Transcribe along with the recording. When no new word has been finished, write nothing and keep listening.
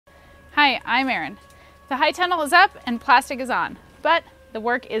Hi, I'm Erin. The high tunnel is up and plastic is on, but the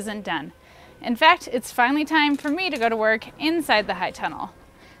work isn't done. In fact, it's finally time for me to go to work inside the high tunnel.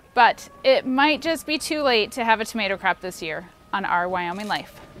 But it might just be too late to have a tomato crop this year on Our Wyoming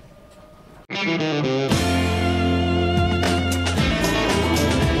Life.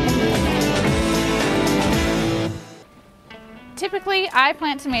 Typically, I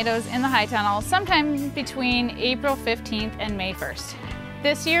plant tomatoes in the high tunnel sometime between April 15th and May 1st.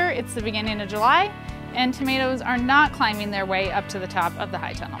 This year, it's the beginning of July, and tomatoes are not climbing their way up to the top of the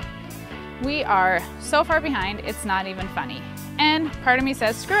high tunnel. We are so far behind, it's not even funny. And part of me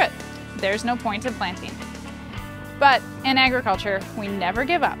says, screw it, there's no point in planting. But in agriculture, we never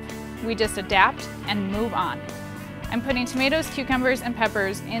give up. We just adapt and move on. I'm putting tomatoes, cucumbers, and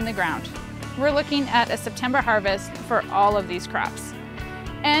peppers in the ground. We're looking at a September harvest for all of these crops.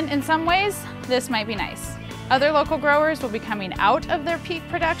 And in some ways, this might be nice. Other local growers will be coming out of their peak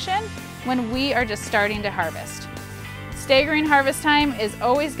production when we are just starting to harvest. Staggering harvest time is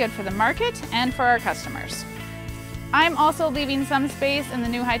always good for the market and for our customers. I'm also leaving some space in the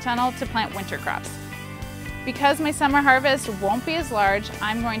new high tunnel to plant winter crops. Because my summer harvest won't be as large,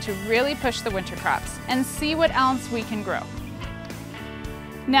 I'm going to really push the winter crops and see what else we can grow.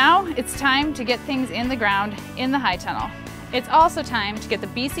 Now it's time to get things in the ground in the high tunnel. It's also time to get the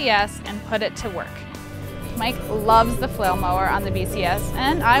BCS and put it to work. Mike loves the flail mower on the BCS,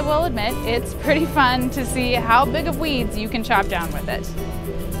 and I will admit it's pretty fun to see how big of weeds you can chop down with it.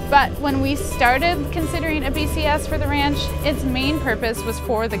 But when we started considering a BCS for the ranch, its main purpose was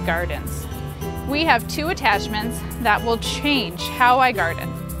for the gardens. We have two attachments that will change how I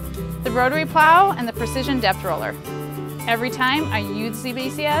garden: the rotary plow and the Precision Depth Roller. Every time I use the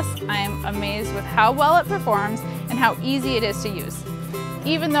BCS, I am amazed with how well it performs and how easy it is to use.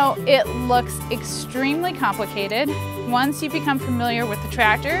 Even though it looks extremely complicated, once you become familiar with the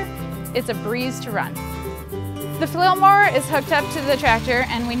tractor, it's a breeze to run. The flail mower is hooked up to the tractor,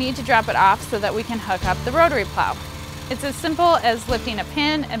 and we need to drop it off so that we can hook up the rotary plow. It's as simple as lifting a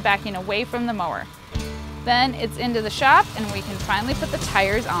pin and backing away from the mower. Then it's into the shop and we can finally put the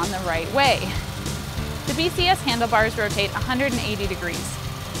tires on the right way. The BCS handlebars rotate 180 degrees.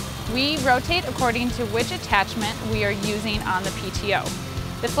 We rotate according to which attachment we are using on the PTO.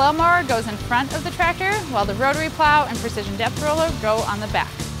 The flail mower goes in front of the tractor, while the rotary plow and Precision Depth Roller go on the back.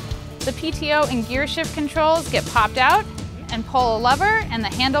 The PTO and gear shift controls get popped out and pull a lever, and the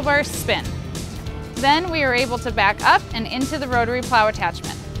handlebars spin. Then we are able to back up and into the rotary plow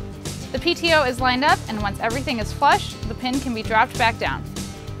attachment. The PTO is lined up, and once everything is flush, the pin can be dropped back down.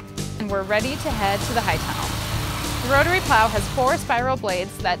 And we're ready to head to the high tunnel. The rotary plow has 4 spiral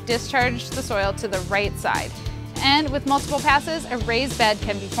blades that discharge the soil to the right side. And with multiple passes, a raised bed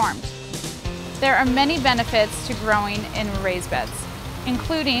can be formed. There are many benefits to growing in raised beds,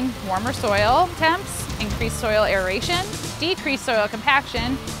 including warmer soil temps, increased soil aeration, decreased soil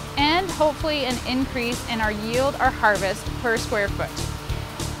compaction, and hopefully an increase in our yield or harvest per square foot.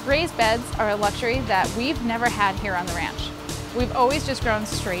 Raised beds are a luxury that we've never had here on the ranch. We've always just grown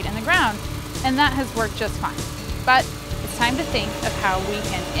straight in the ground, and that has worked just fine. But it's time to think of how we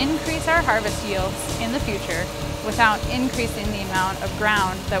can increase our harvest yields in the future without increasing the amount of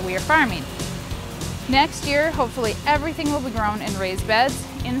ground that we are farming. Next year, hopefully everything will be grown in raised beds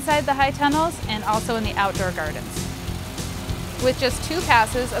inside the high tunnels and also in the outdoor gardens. With just 2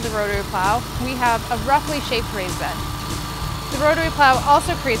 passes of the rotary plow, we have a roughly shaped raised bed. The rotary plow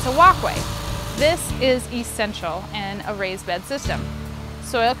also creates a walkway. This is essential in a raised bed system.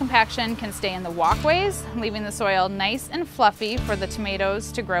 Soil compaction can stay in the walkways, leaving the soil nice and fluffy for the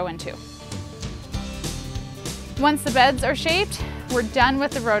tomatoes to grow into. Once the beds are shaped, we're done with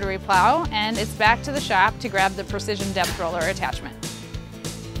the rotary plow, and it's back to the shop to grab the Precision Depth Roller attachment.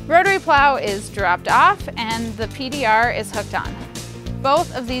 Rotary plow is dropped off and the PDR is hooked on.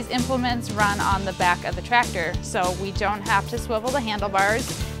 Both of these implements run on the back of the tractor, so we don't have to swivel the handlebars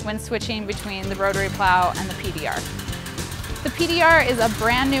when switching between the rotary plow and the PDR. The PDR is a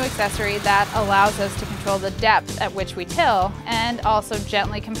brand new accessory that allows us to control the depth at which we till and also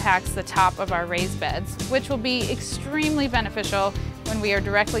gently compacts the top of our raised beds, which will be extremely beneficial when we are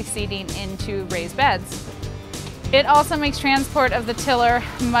directly seeding into raised beds. It also makes transport of the tiller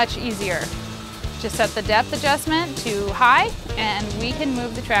much easier. Just set the depth adjustment to high and we can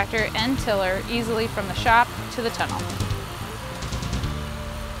move the tractor and tiller easily from the shop to the tunnel.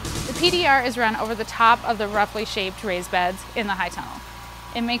 The PDR is run over the top of the roughly shaped raised beds in the high tunnel.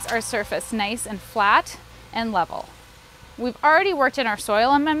 It makes our surface nice and flat and level. We've already worked in our soil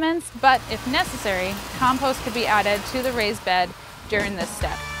amendments, but if necessary, compost could be added to the raised bed during this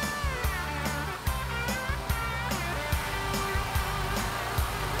step.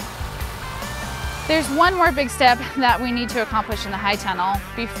 There's one more big step that we need to accomplish in the high tunnel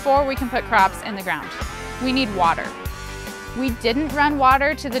before we can put crops in the ground. We need water. We didn't run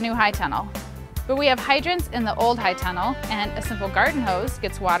water to the new high tunnel, but we have hydrants in the old high tunnel, and a simple garden hose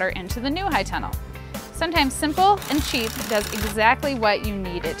gets water into the new high tunnel. Sometimes simple and cheap does exactly what you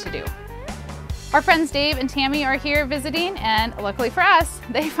need it to do. Our friends Dave and Tammy are here visiting, and luckily for us,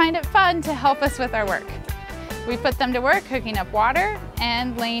 they find it fun to help us with our work. We put them to work hooking up water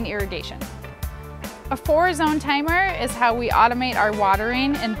and laying irrigation. A 4-zone timer is how we automate our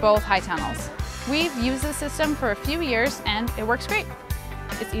watering in both high tunnels. We've used this system for a few years and it works great.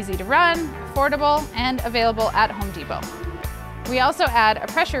 It's easy to run, affordable, and available at Home Depot. We also add a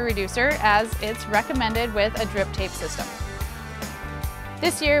pressure reducer as it's recommended with a drip tape system.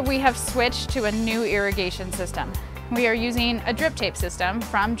 This year we have switched to a new irrigation system. We are using a drip tape system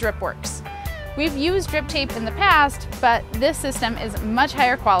from DripWorks. We've used drip tape in the past, but this system is much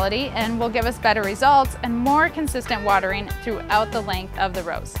higher quality and will give us better results and more consistent watering throughout the length of the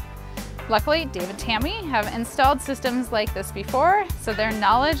rows. Luckily, Dave and Tammy have installed systems like this before, so their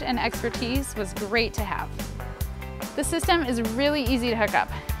knowledge and expertise was great to have. The system is really easy to hook up.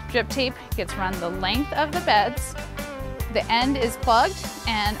 Drip tape gets run the length of the beds, the end is plugged,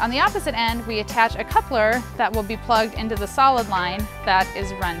 and on the opposite end, we attach a coupler that will be plugged into the solid line that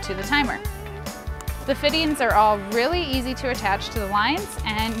is run to the timer. The fittings are all really easy to attach to the lines,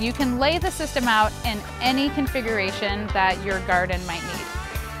 and you can lay the system out in any configuration that your garden might need.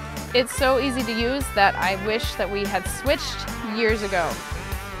 It's so easy to use that I wish that we had switched years ago.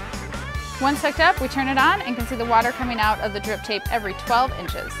 Once hooked up, we turn it on and can see the water coming out of the drip tape every 12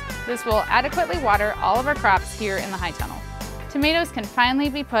 inches. This will adequately water all of our crops here in the high tunnel. Tomatoes can finally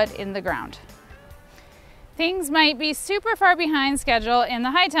be put in the ground. Things might be super far behind schedule in the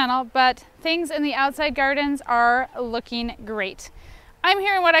high tunnel, but things in the outside gardens are looking great. I'm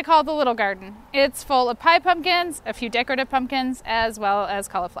here in what I call the little garden. It's full of pie pumpkins, a few decorative pumpkins, as well as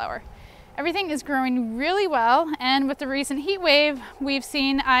cauliflower. Everything is growing really well, and with the recent heat wave we've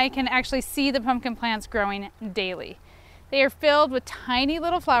seen, I can actually see the pumpkin plants growing daily. They are filled with tiny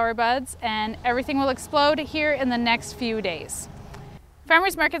little flower buds, and everything will explode here in the next few days.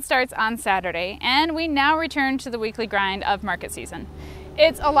 Farmers Market starts on Saturday, and we now return to the weekly grind of market season.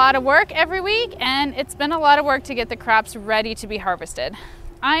 It's a lot of work every week, and it's been a lot of work to get the crops ready to be harvested.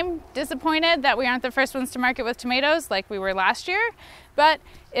 I'm disappointed that we aren't the first ones to market with tomatoes like we were last year, but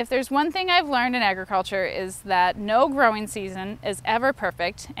if there's one thing I've learned in agriculture is that no growing season is ever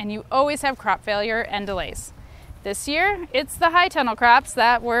perfect, and you always have crop failure and delays. This year, it's the high tunnel crops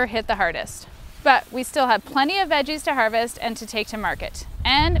that were hit the hardest. But we still have plenty of veggies to harvest and to take to market.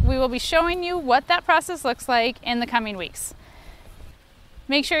 And we will be showing you what that process looks like in the coming weeks.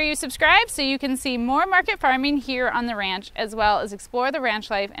 Make sure you subscribe so you can see more market farming here on the ranch, as well as explore the ranch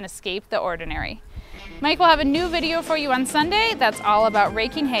life and escape the ordinary. Mike will have a new video for you on Sunday that's all about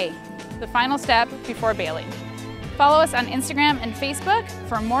raking hay, the final step before baling. Follow us on Instagram and Facebook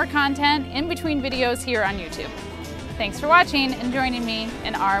for more content in between videos here on YouTube. Thanks for watching and joining me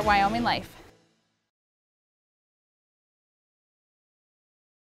in Our Wyoming Life.